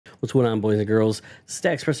What's going on, boys and girls?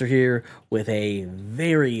 Stack Expressor here with a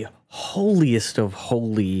very holiest of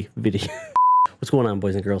holy video. What's going on,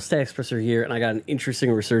 boys and girls? Stack Expressor here, and I got an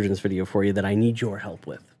interesting Resurgence video for you that I need your help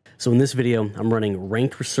with. So in this video, I'm running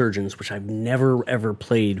ranked Resurgence, which I've never ever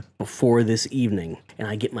played before this evening, and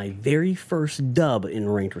I get my very first dub in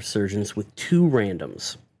ranked Resurgence with 2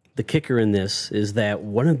 randoms. The kicker in this is that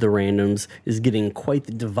one of the randoms is getting quite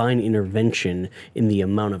the divine intervention in the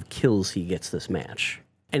amount of kills he gets this match.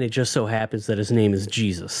 And it just so happens that his name is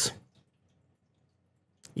Jesus.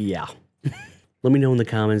 Yeah. Let me know in the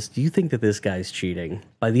comments, do you think that this guy's cheating?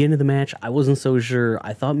 By the end of the match, I wasn't so sure.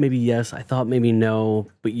 I thought maybe yes, I thought maybe no,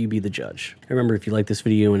 but you be the judge. Remember, if you like this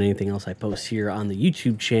video and anything else I post here on the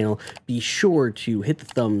YouTube channel, be sure to hit the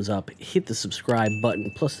thumbs up, hit the subscribe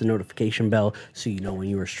button, plus the notification bell so you know when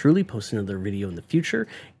yours truly posts another video in the future.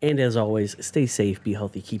 And as always, stay safe, be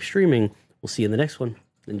healthy, keep streaming. We'll see you in the next one.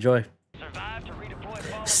 Enjoy.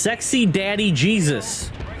 Sexy Daddy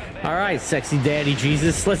Jesus. All right, Sexy Daddy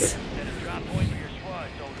Jesus. Let's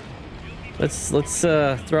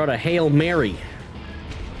throw out a Hail Mary.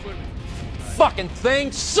 Fucking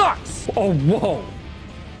thing sucks. Oh, whoa.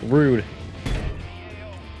 Rude.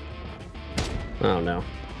 Oh, no.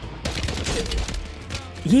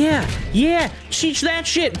 Yeah, yeah. Teach that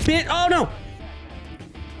shit, bit. Oh, no.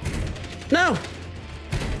 No.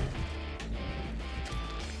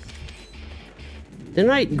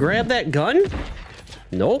 Didn't I grab that gun?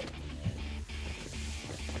 Nope.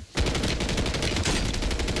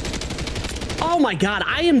 Oh my god,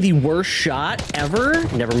 I am the worst shot ever.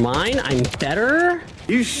 Never mind, I'm better.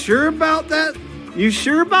 You sure about that? You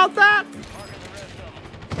sure about that?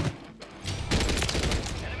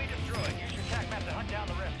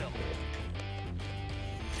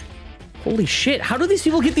 Holy shit, how do these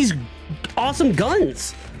people get these awesome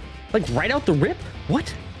guns? Like right out the rip?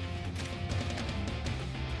 What?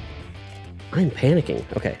 I'm panicking.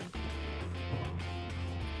 Okay.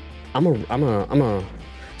 I'm a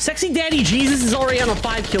Sexy Daddy Jesus is already on a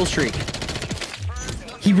 5 kill streak.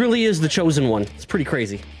 He really is the chosen one. It's pretty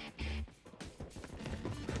crazy.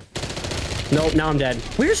 Nope, now I'm dead.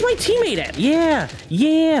 Where's my teammate at? Yeah,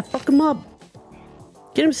 yeah, fuck him up.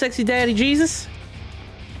 Get him, Sexy Daddy Jesus.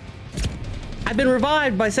 I've been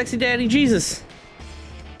revived by Sexy Daddy Jesus.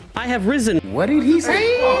 I have risen. What did he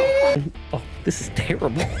say? Oh, this is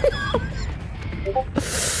terrible.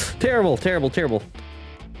 Terrible, terrible, terrible.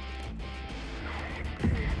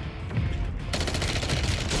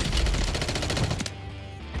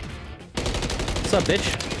 What's up,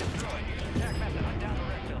 bitch?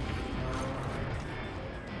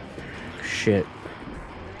 Shit.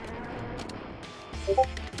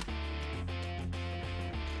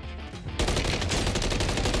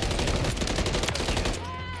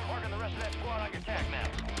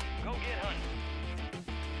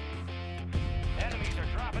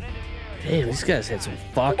 Damn, these guys had some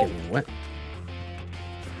fucking wet.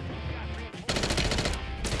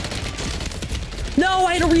 No,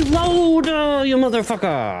 I had to reload, you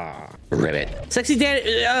motherfucker. Ribbit. Sexy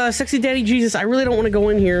Daddy Jesus, I really don't want to go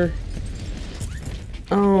in here.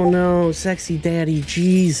 Oh no, Sexy Daddy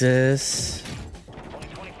Jesus.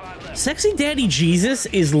 Sexy Daddy Jesus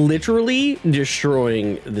is literally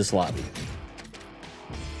destroying this lobby.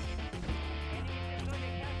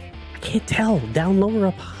 I can't tell, down low or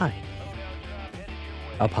up high?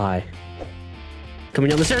 Up high. Coming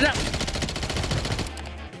down the stairs now.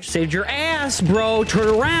 Saved your ass, bro. Turn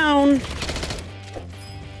around.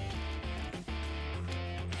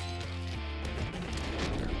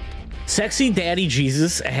 Sexy Daddy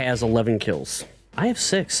Jesus has 11 kills. I have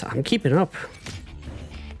 6. I'm keeping up.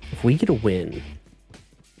 If we get a win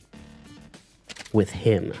with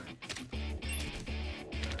him,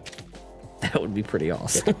 that would be pretty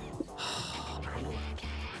awesome.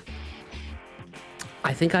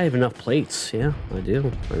 I think I have enough plates. Yeah, I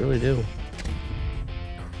do. I really do.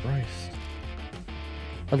 Christ.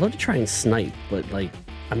 I'd love to try and snipe, but, like,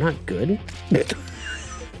 I'm not good.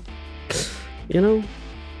 You know?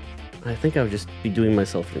 I think I would just be doing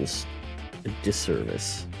myself a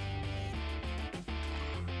disservice.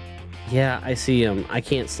 Yeah, I see him. I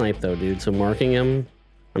can't snipe, though, dude, so marking him...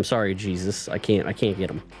 I'm sorry, Jesus. I can't get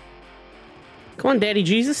him. Come on, Daddy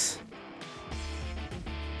Jesus.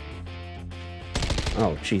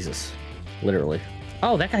 Oh, Jesus. Literally.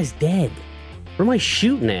 Oh, that guy's dead. Where am I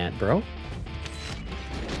shooting at, bro?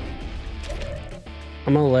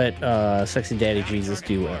 I'm gonna let Sexy Daddy Jesus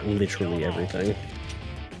do literally everything.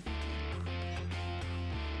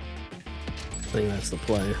 I think that's the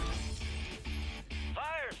play.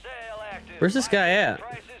 Where's this guy at?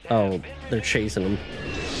 Oh, they're chasing him.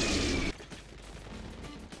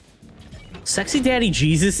 Sexy Daddy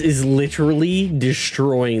Jesus is literally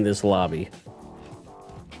destroying this lobby.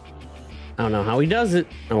 I don't know how he does it.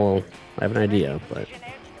 Oh, well, I have an idea, but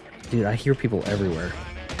dude, I hear people everywhere.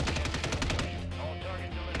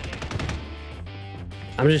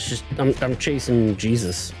 I'm chasing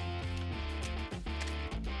Jesus.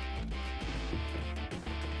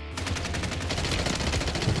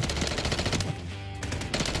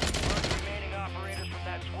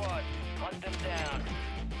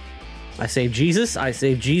 I saved Jesus. I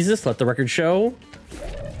saved Jesus. Let the record show. You're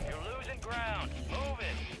losing ground. Move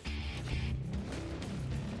it.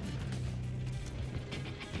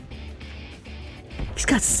 He's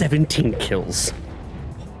got 17 kills.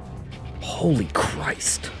 Holy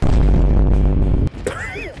Christ. Be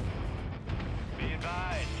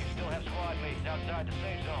advised, you still have squad mates outside the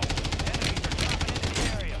safe zone. Enemies are dropping into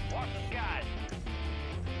the area. Watch the skies.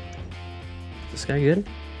 This guy good?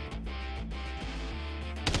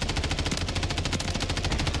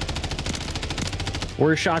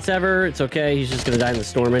 Worst shots ever. It's okay. He's just gonna die in the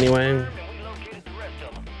storm anyway. And we located the rest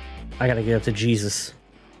of them. I gotta get up to Jesus.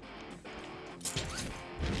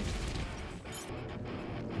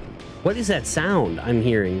 What is that sound I'm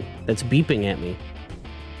hearing that's beeping at me?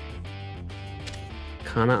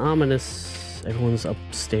 Kinda ominous. Everyone's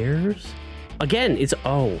upstairs? Again, it's...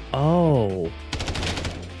 Oh.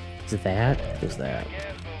 Is it that? Is that?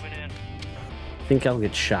 Gas moving in. I think I'll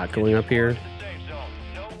get shot going up here. The safe zone.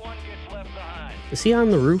 No one gets left behind. Is he on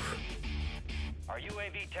the roof? Our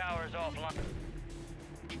UAV tower is offline.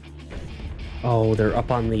 Oh, they're up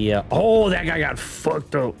on the... Oh, that guy got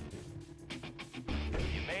fucked up. You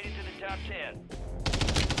made it to the top 10.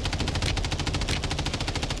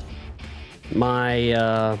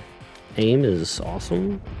 My aim is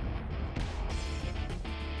awesome.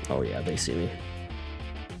 Oh yeah, they see me.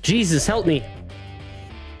 Jesus, help me.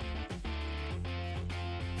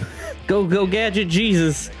 Go, gadget,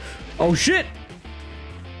 Jesus. Oh shit.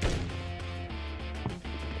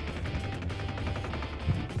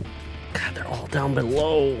 God, they're all down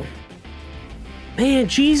below. Man,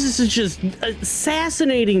 Jesus is just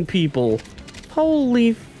assassinating people.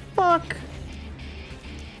 Holy fuck.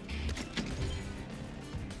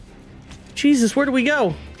 Jesus, where do we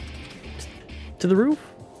go? To the roof?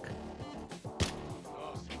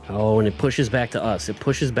 Oh, and it pushes back to us. It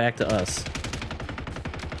pushes back to us.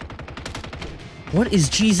 What is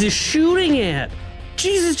Jesus shooting at?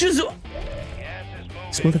 Jesus just... Gas is moving.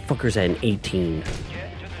 This motherfucker's at an 18. Get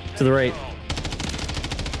To the right. zone.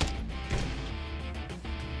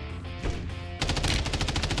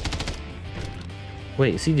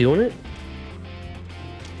 Wait, is he doing it?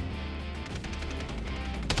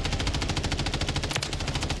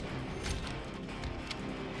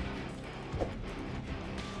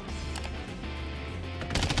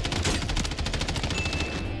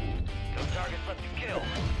 No targets left to kill.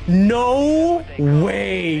 No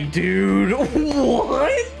way, dude. What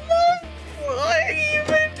the fuck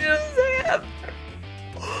even just happened?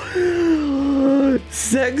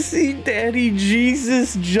 Sexy Daddy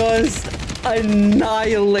Jesus just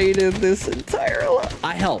annihilated this entire lot.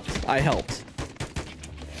 I helped.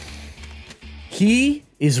 He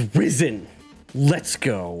is risen. Let's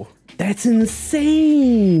go. That's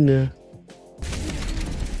insane.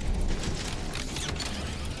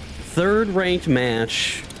 Third ranked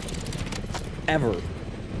match ever.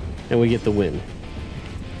 And we get the win.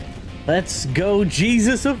 Let's go,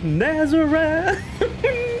 Jesus of Nazareth.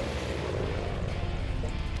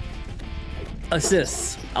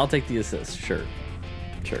 Assists. I'll take the assists. Sure.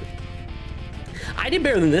 I did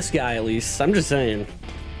better than this guy, at least. I'm just saying.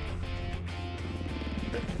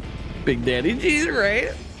 Big Daddy Jesus,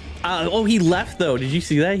 right? Oh, he left, though. Did you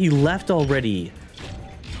see that? He left already.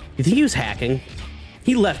 You think he was hacking?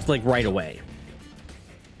 He left, like, right away.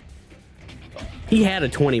 He had a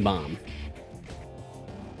 20 bomb.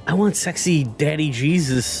 I want Sexy Daddy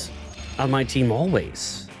Jesus on my team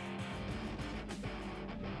always.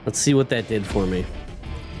 Let's see what that did for me.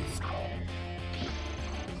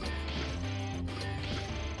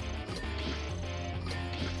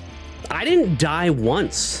 I didn't die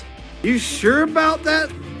once. You sure about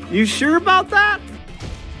that? You sure about that?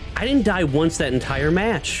 I didn't die once that entire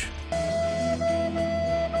match.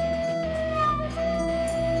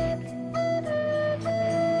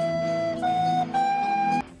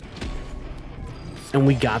 And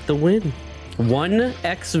we got the win.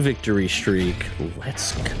 1x victory streak.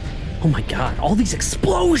 Let's go. Oh my god, all these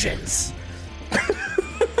explosions.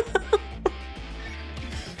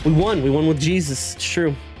 We won with Jesus. It's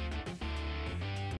true.